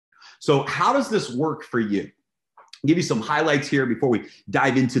So how does this work for you? I'll give you some highlights here before we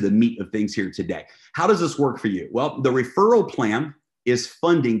dive into the meat of things here today. How does this work for you? Well, the referral plan is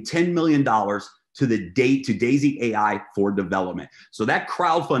funding $10 million to Daisy AI for development. So that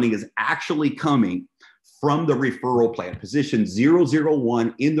crowdfunding is actually coming from the referral plan. Position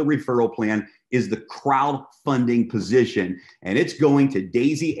 001 in the referral plan is the crowdfunding position, and it's going to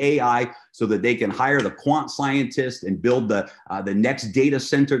Daisy AI so that they can hire the quant scientists and build the next data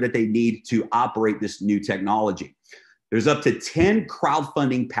center that they need to operate this new technology. There's up to 10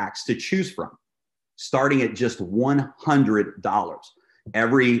 crowdfunding packs to choose from, starting at just $100.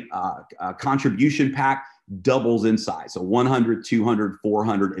 Every contribution pack doubles in size. So 100, 200,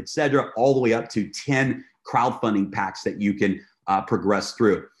 400, et cetera, all the way up to 10 crowdfunding packs that you can progress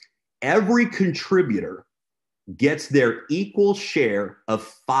through. Every contributor gets their equal share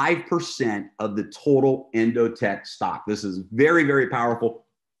of 5% of the total Endotech stock. This is very, very powerful.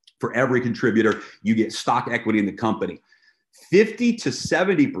 For every contributor, you get stock equity in the company. 50 to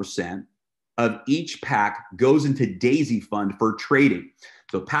 70% of each pack goes into Daisy Fund for trading.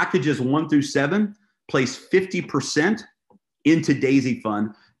 So packages 1 through 7 place 50% into Daisy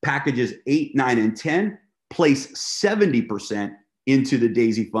Fund. Packages 8, 9, and 10 place 70% into the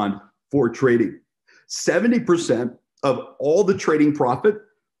Daisy Fund for trading. 70% of all the trading profit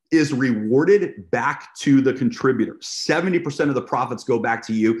is rewarded back to the contributor. 70% of the profits go back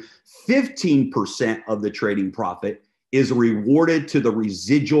to you. 15% of the trading profit is rewarded to the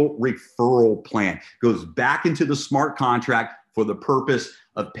residual referral plan. Goes back into the smart contract for the purpose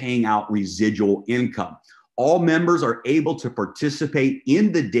of paying out residual income. All members are able to participate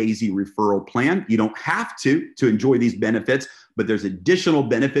in the Daisy referral plan. You don't have to enjoy these benefits, but there's additional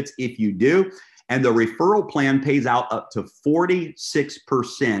benefits if you do. And the referral plan pays out up to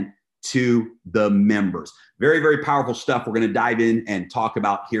 46% to the members. Very, very powerful stuff we're going to dive in and talk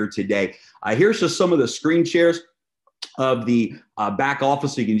about here today. Here's just some of the screen shares of the back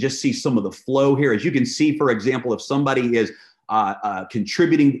office, so you can just see some of the flow here. As you can see, for example, if somebody is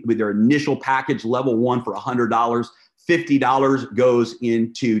contributing with their initial package, level 1 for $100, $50 goes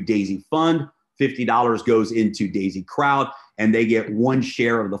into Daisy Fund, $50 goes into Daisy Crowd, and they get 1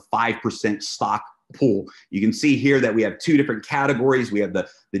 share of the 5% stock pool. You can see here that we have 2 different categories. We have the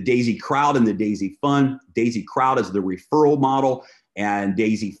Daisy Crowd and the Daisy Fund. Daisy Crowd is the referral model, and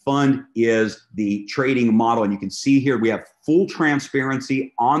Daisy Fund is the trading model. And you can see here we have full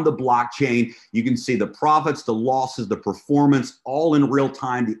transparency on the blockchain. You can see the profits, the losses, the performance, all in real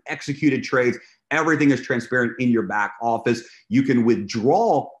time, the executed trades. Everything is transparent in your back office. You can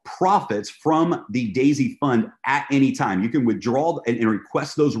withdraw profits from the Daisy Fund at any time. You can withdraw and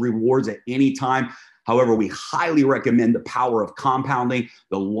request those rewards at any time. However, we highly recommend the power of compounding.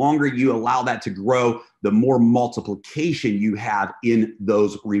 The longer you allow that to grow, the more multiplication you have in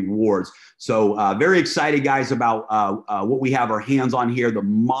those rewards. So very excited, guys, about what we have our hands on here. The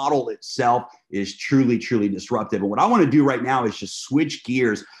model itself is truly, truly disruptive. And what I want to do right now is just switch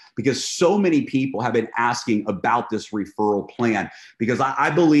gears, because so many people have been asking about this referral plan, because I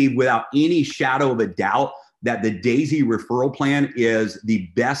believe without any shadow of a doubt that the Daisy referral plan is the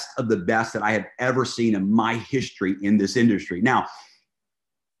best of the best that I have ever seen in my history in this industry. Now,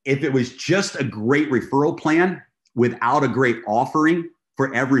 if it was just a great referral plan without a great offering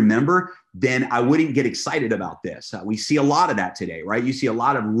for every member, then I wouldn't get excited about this. We see a lot of that today, right? You see a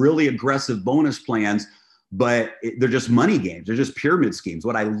lot of really aggressive bonus plans, but they're just money games. They're just pyramid schemes.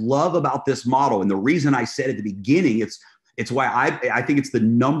 What I love about this model, and the reason I said at the beginning, it's why I think it's the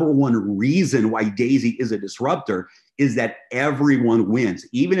 #1 reason why Daisy is a disruptor, is that everyone wins.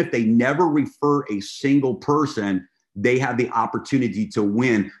 Even if they never refer a single person, they have the opportunity to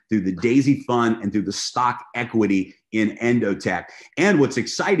win through the Daisy Fund and through the stock equity in Endotech. And what's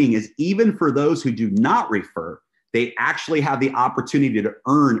exciting is even for those who do not refer, they actually have the opportunity to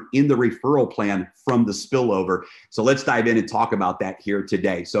earn in the referral plan from the spillover. So let's dive in and talk about that here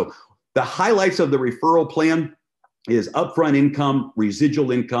today. So the highlights of the referral plan is upfront income,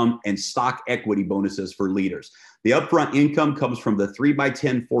 residual income, and stock equity bonuses for leaders. The upfront income comes from the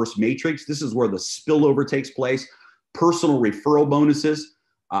 3x10 force matrix. This is where the spillover takes place. Personal referral bonuses,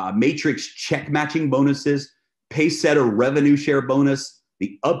 matrix check matching bonuses, Paysetter revenue share bonus,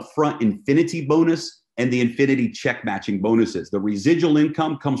 the upfront infinity bonus, and the infinity check matching bonuses. The residual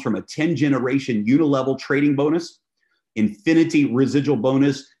income comes from a 10-generation unilevel trading bonus, infinity residual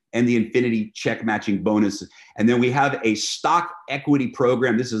bonus, and the infinity check matching bonus. And then we have a stock equity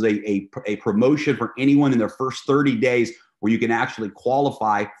program. This is a promotion for anyone in their first 30 days where you can actually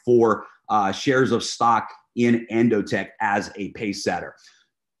qualify for shares of stock in Endotech as a Paysetter.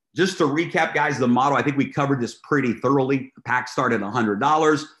 Just to recap, guys, the model, I think we covered this pretty thoroughly. The pack started at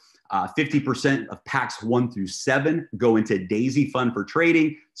 $100. 50% of packs 1 through 7 go into Daisy Fund for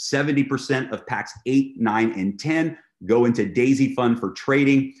trading. 70% of packs 8, 9, and 10 go into Daisy Fund for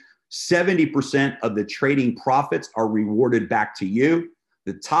trading. 70% of the trading profits are rewarded back to you.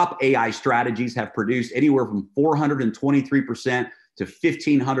 The top AI strategies have produced anywhere from 423% to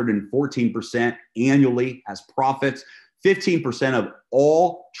 1,514% annually as profits. 15% of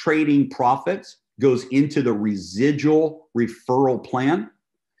all trading profits goes into the residual referral plan.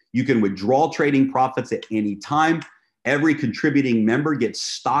 You can withdraw trading profits at any time. Every contributing member gets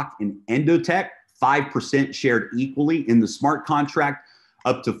stock in Endotech, 5% shared equally in the smart contract,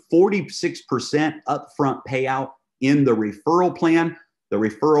 up to 46% upfront payout in the referral plan. The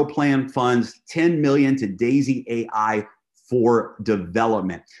referral plan funds $10 million to Daisy AI for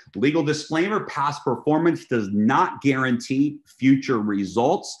development. Legal disclaimer, past performance does not guarantee future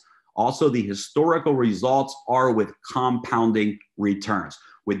results. Also, the historical results are with compounding returns.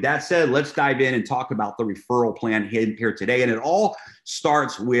 With that said, let's dive in and talk about the referral plan here today. And it all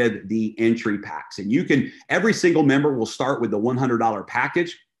starts with the entry packs. And every single member will start with the $100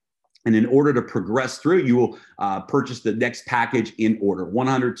 package. And in order to progress through, you will purchase the next package in order,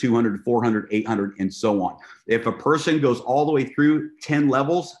 100, 200, 400, 800, and so on. If a person goes all the way through 10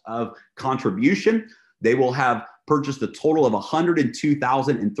 levels of contribution, they will have purchased a total of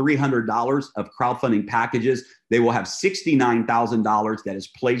 $102,300 of crowdfunding packages. They will have $69,000 that is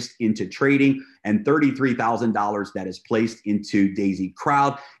placed into trading and $33,000 that is placed into Daisy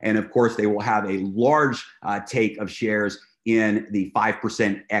Crowd. And of course, they will have a large take of shares in the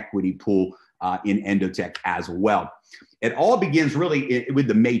 5% equity pool in Endotech as well. It all begins really with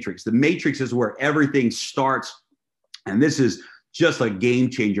the matrix. The matrix is where everything starts. And this is just a game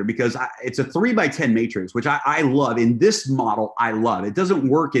changer because it's a 3x10 matrix, which I love. In this model, I love. It doesn't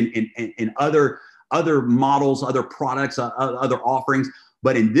work in other models, other products, other offerings.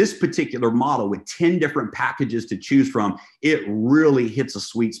 But in this particular model with 10 different packages to choose from, it really hits a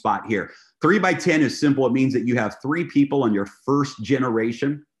sweet spot here. 3x10 is simple. It means that you have 3 people on your first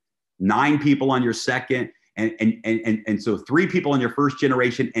generation, 9 people on your second, and so 3 people on your first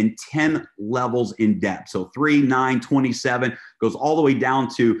generation and 10 levels in depth. So 3, 9, 27 goes all the way down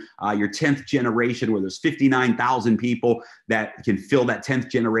to your 10th generation where there's 59,000 people that can fill that 10th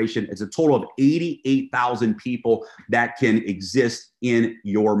generation. It's a total of 88,000 people that can exist in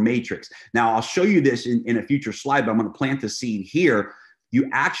your matrix. Now, I'll show you this in a future slide, but I'm going to plant the seed here. You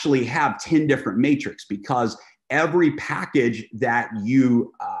actually have 10 different matrix because every package that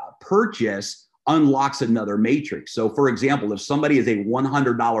you purchase unlocks another matrix. So for example, if somebody is a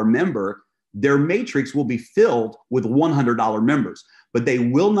 $100 member, their matrix will be filled with $100 members, but they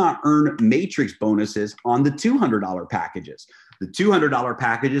will not earn matrix bonuses on the $200 packages. The $200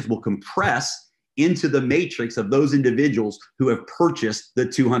 packages will compress into the matrix of those individuals who have purchased the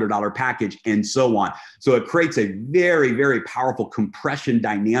 $200 package and so on. So it creates a very, very powerful compression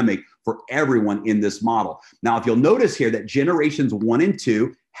dynamic for everyone in this model. Now, if you'll notice here that generations 1 and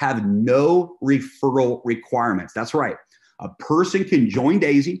 2 have no referral requirements. That's right. A person can join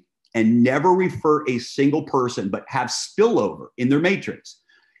Daisy and never refer a single person, but have spillover in their matrix.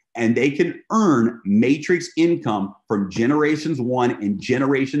 And they can earn matrix income from generations 1 and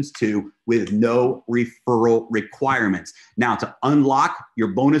generations 2 with no referral requirements. Now, to unlock your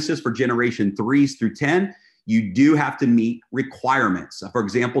bonuses for generation 3s through 10, you do have to meet requirements. For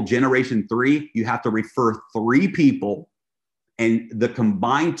example, generation 3, you have to refer 3 people, and the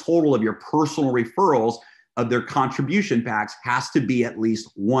combined total of your personal referrals of their contribution packs has to be at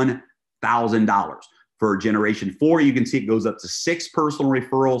least $1,000. For generation 4, you can see it goes up to 6 personal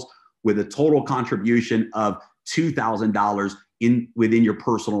referrals with a total contribution of $2,000 within your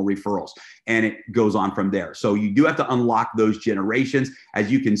personal referrals. And it goes on from there. So you do have to unlock those generations.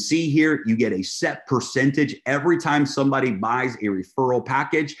 As you can see here, you get a set percentage every time somebody buys a referral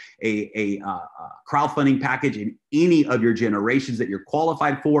package, a crowdfunding package in any of your generations that you're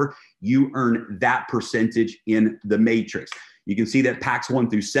qualified for, you earn that percentage in the matrix. You can see that packs 1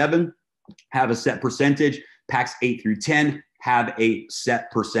 through 7 have a set percentage. Packs 8 through 10 have a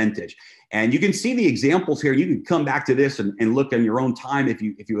set percentage. And you can see the examples here. You can come back to this and look on your own time if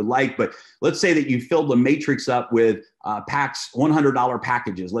you would like. But let's say that you filled the matrix up with packs, $100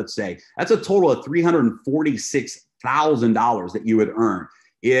 packages, let's say. That's a total of $346,000 that you would earn.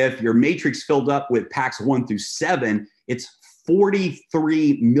 If your matrix filled up with packs 1 through 7, it's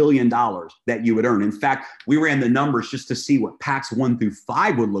 $43 million that you would earn. In fact, we ran the numbers just to see what packs 1 through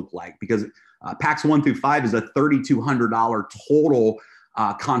 5 would look like, because packs 1 through 5 is a $3,200 total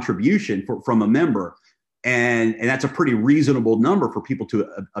contribution from a member. And that's a pretty reasonable number for people to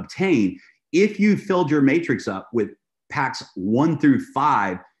obtain. If you filled your matrix up with packs 1 through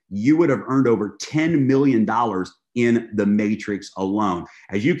 5, you would have earned over $10 million in the matrix alone.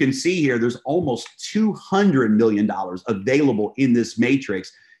 As you can see here, there's almost $200 million available in this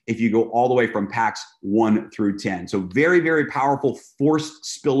matrix if you go all the way from packs 1 through 10. So very, very powerful forced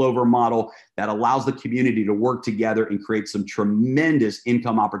spillover model that allows the community to work together and create some tremendous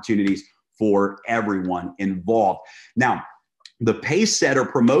income opportunities for everyone involved. Now, the pace setter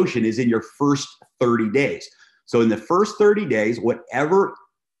promotion is in your first 30 days. So in the first 30 days, whatever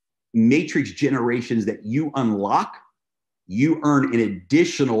matrix generations that you unlock, you earn an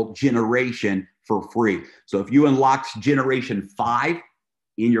additional generation for free. So if you unlocked generation 5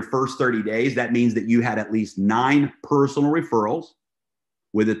 in your first 30 days, that means that you had at least 9 personal referrals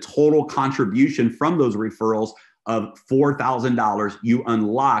with a total contribution from those referrals of $4,000. You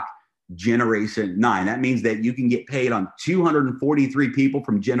unlock generation 9. That means that you can get paid on 243 people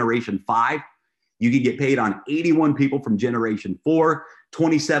from generation 5. You can get paid on 81 people from generation 4,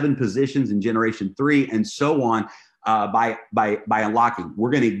 27 positions in generation 3, and so on by unlocking.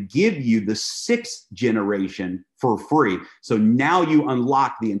 We're going to give you the 6th generation for free. So now you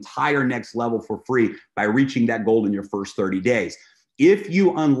unlock the entire next level for free by reaching that goal in your first 30 days. If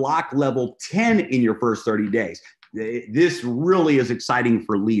you unlock level 10 in your first 30 days, this really is exciting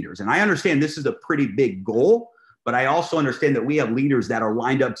for leaders. And I understand this is a pretty big goal, but I also understand that we have leaders that are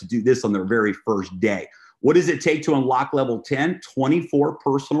lined up to do this on their very first day. What does it take to unlock level 10? 24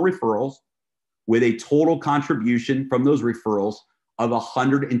 personal referrals with a total contribution from those referrals of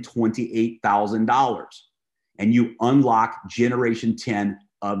 $128,000. And you unlock generation 10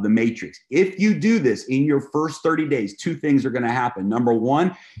 of the matrix. If you do this in your first 30 days, 2 things are going to happen. Number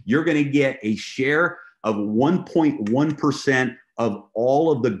 1, you're going to get a share of 1.1% of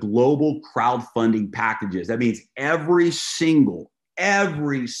all of the global crowdfunding packages. That means every single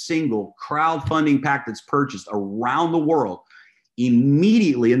crowdfunding pack that's purchased around the world,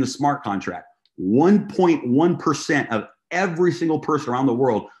 immediately in the smart contract, 1.1% of every single person around the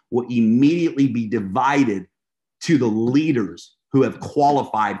world will immediately be divided to the leaders who have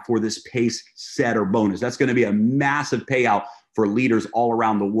qualified for this pace setter bonus. That's going to be a massive payout for leaders all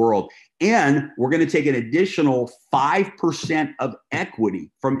around the world. And we're going to take an additional 5% of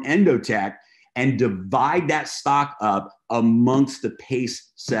equity from Endotech and divide that stock up amongst the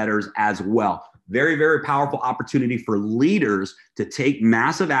pace setters as well. Very, very powerful opportunity for leaders to take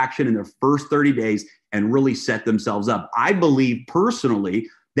massive action in their first 30 days and really set themselves up. I believe personally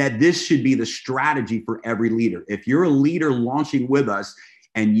that this should be the strategy for every leader. If you're a leader launching with us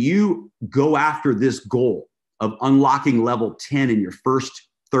and you go after this goal of unlocking level 10 in your first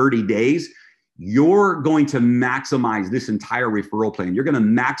 30 days, you're going to maximize this entire referral plan. You're going to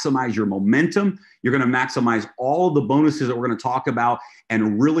maximize your momentum. You're going to maximize all of the bonuses that we're going to talk about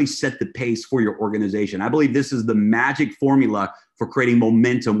and really set the pace for your organization. I believe this is the magic formula for creating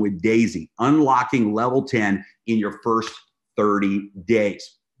momentum with Daisy, unlocking level 10 in your first 30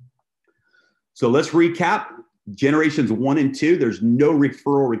 days. So let's recap. Generations 1 and 2, there's no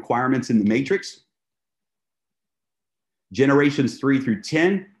referral requirements in the matrix. Generations 3 through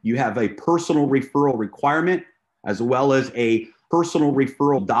 10, you have a personal referral requirement as well as a personal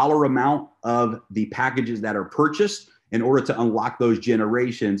referral dollar amount of the packages that are purchased in order to unlock those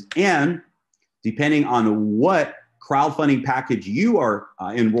generations. And depending on what crowdfunding package you are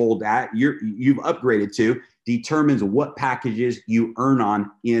enrolled at, you've upgraded to, determines what packages you earn on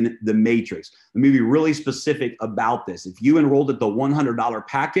in the matrix. Let me be really specific about this. If you enrolled at the $100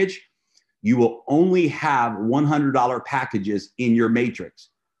 package, you will only have $100 packages in your matrix.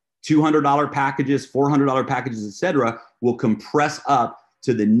 $200 packages, $400 packages, etc., will compress up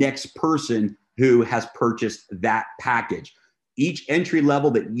to the next person who has purchased that package. Each entry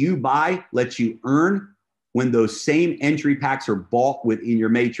level that you buy lets you earn when those same entry packs are bought within your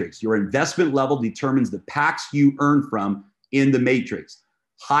matrix. Your investment level determines the packs you earn from in the matrix.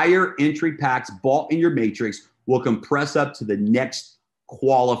 Higher entry packs bought in your matrix will compress up to the next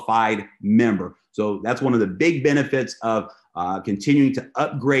qualified member. So that's one of the big benefits of continuing to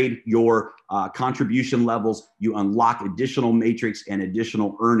upgrade your contribution levels. You unlock additional matrix and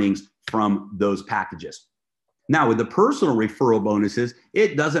additional earnings from those packages. Now, with the personal referral bonuses,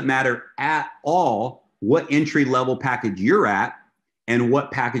 it doesn't matter at all what entry level package you're at and what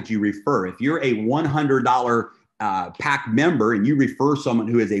package you refer. If you're a $100 pack member and you refer someone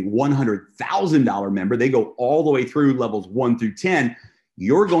who is a $100,000 member, they go all the way through levels 1 through 10,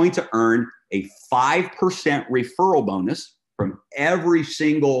 you're going to earn a 5% referral bonus from every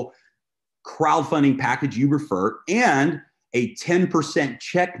single crowdfunding package you refer and a 10%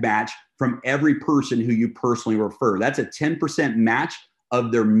 check match from every person who you personally refer. That's a 10% match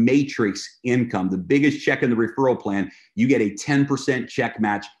of their matrix income. The biggest check in the referral plan, you get a 10% check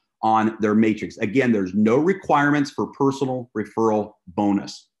match on their matrix. Again, there's no requirements for personal referral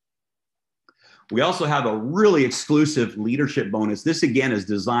bonus. We also have a really exclusive leadership bonus. This, again, is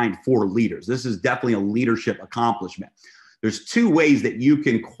designed for leaders. This is definitely a leadership accomplishment. There's two ways that you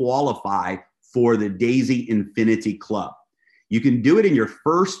can qualify for the Daisy Infinity Club. You can do it in your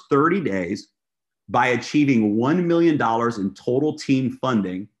first 30 days by achieving $1 million in total team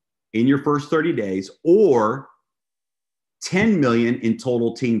funding in your first 30 days, or $10 million in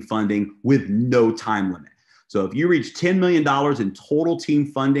total team funding with no time limit. So if you reach $10 million in total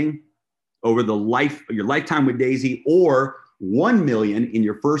team funding over your lifetime with Daisy, or $1 million in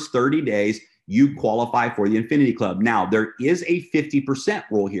your first 30 days, you qualify for the Infinity Club. Now, there is a 50%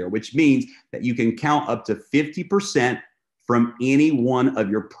 rule here, which means that you can count up to 50% from any one of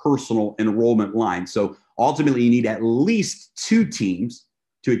your personal enrollment lines. So ultimately, you need at least 2 teams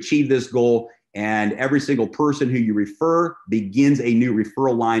to achieve this goal. And every single person who you refer begins a new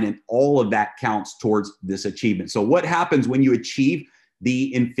referral line, and all of that counts towards this achievement. So what happens when you achieve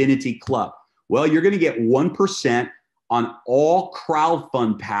the Infinity Club? Well, you're going to get 1% on all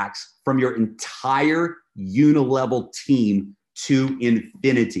crowdfund packs from your entire unilevel team to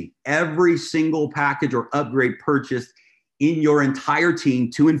infinity. Every single package or upgrade purchased in your entire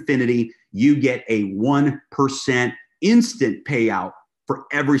team to infinity, you get a 1% instant payout for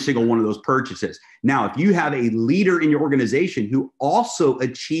every single one of those purchases. Now, if you have a leader in your organization who also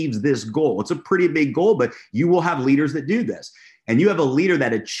achieves this goal, it's a pretty big goal, but you will have leaders that do this, and you have a leader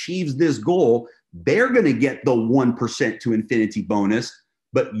that achieves this goal, they're going to get the 1% to infinity bonus,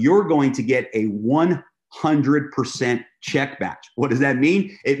 but you're going to get a 100% check match. What does that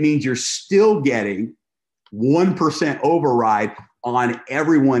mean? It means you're still getting 1% override on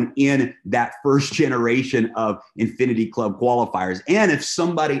everyone in that first generation of Infinity Club qualifiers. And if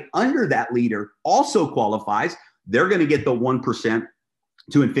somebody under that leader also qualifies, they're going to get the 1%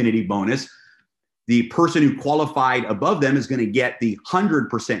 to infinity bonus. The person who qualified above them is going to get the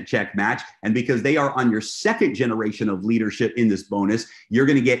 100% check match. And because they are on your second generation of leadership in this bonus, you're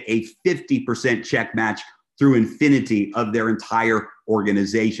going to get a 50% check match through infinity of their entire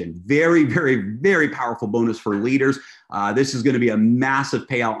organization. Very, very, very powerful bonus for leaders. This is going to be a massive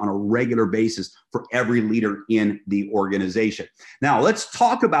payout on a regular basis for every leader in the organization. Now, let's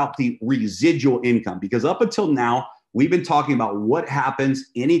talk about the residual income, because up until now, we've been talking about what happens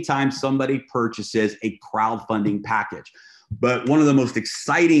anytime somebody purchases a crowdfunding package. But one of the most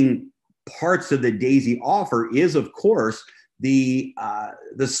exciting parts of the Daisy offer is, of course, the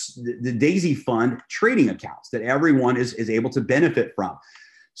Daisy Fund trading accounts that everyone is able to benefit from.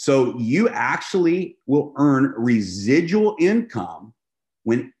 So you actually will earn residual income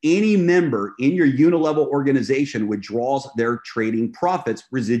when any member in your unilevel organization withdraws their trading profits.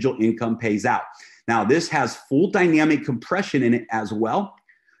 Residual income pays out. Now, this has full dynamic compression in it as well.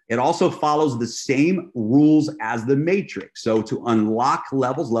 It also follows the same rules as the matrix. So to unlock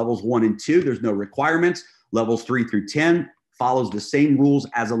levels 1 and 2, there's no requirements. Levels 3 through 10 follows the same rules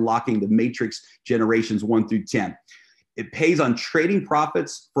as unlocking the matrix generations 1 through 10. It pays on trading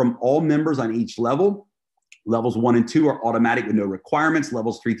profits from all members on each level. Levels 1 and 2 are automatic with no requirements.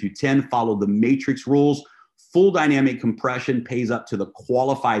 Levels 3 through 10 follow the matrix rules. Full dynamic compression pays up to the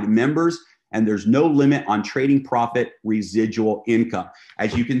qualified members, and there's no limit on trading profit residual income.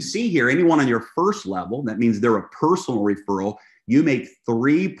 As you can see here, anyone on your first level, that means they're a personal referral, you make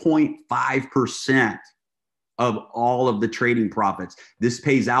 3.5% of all of the trading profits. This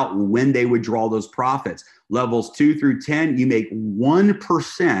pays out when they withdraw those profits. Levels 2 through 10, you make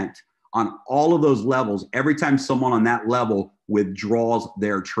 1% on all of those levels every time someone on that level withdraws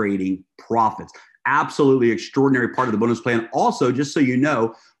their trading profits. Absolutely extraordinary part of the bonus plan. Also, just so you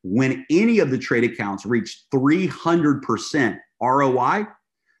know, when any of the trade accounts reach 300% ROI,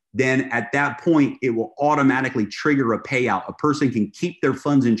 then at that point, it will automatically trigger a payout. A person can keep their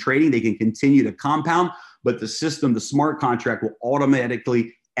funds in trading. They can continue to compound, but the system, the smart contract, will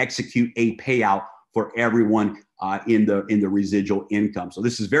automatically execute a payout for everyone in the residual income. So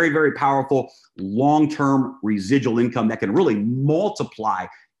this is very, very powerful long-term residual income that can really multiply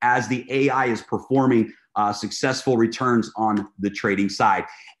as the AI is performing successful returns on the trading side.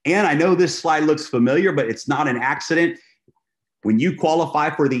 And I know this slide looks familiar, but it's not an accident. When you qualify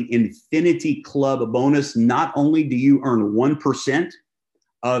for the Infinity Club bonus, not only do you earn 1%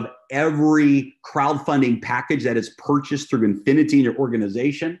 of every crowdfunding package that is purchased through Infinity in your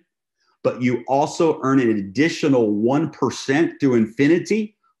organization, but you also earn an additional 1% through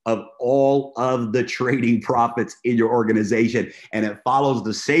Infinity of all of the trading profits in your organization. And it follows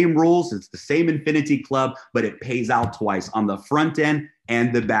the same rules. It's the same Infinity Club, but it pays out twice on the front end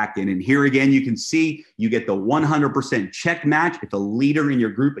and the back end. And here again, you can see you get the 100% check match if a leader in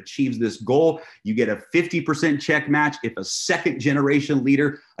your group achieves this goal. You get a 50% check match if a second generation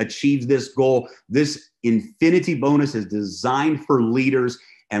leader achieves this goal. This infinity bonus is designed for leaders,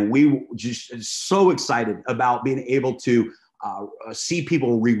 and we just so excited about being able to see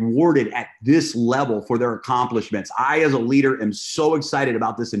people rewarded at this level for their accomplishments. I, as a leader, am so excited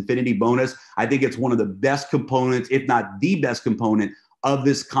about this infinity bonus. I think it's one of the best components, if not the best component, of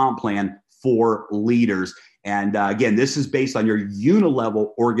this comp plan for leaders. And again, this is based on your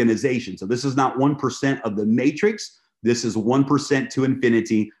unilevel organization. So this is not 1% of the matrix. This is 1% to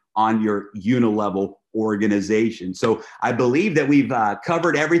infinity on your unilevel organization. So I believe that we've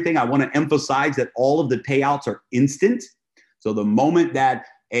covered everything. I want to emphasize that all of the payouts are instant. So the moment that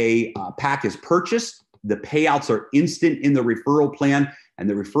a pack is purchased, the payouts are instant in the referral plan, and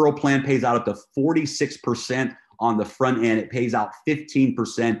the referral plan pays out up to 46% on the front end. It pays out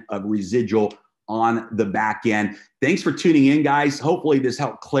 15% of residual on the back end. Thanks for tuning in, guys. Hopefully this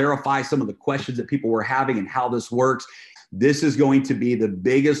helped clarify some of the questions that people were having and how this works. This is going to be the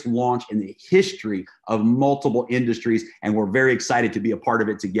biggest launch in the history of multiple industries, and we're very excited to be a part of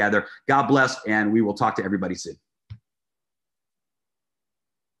it together. God bless, and we will talk to everybody soon.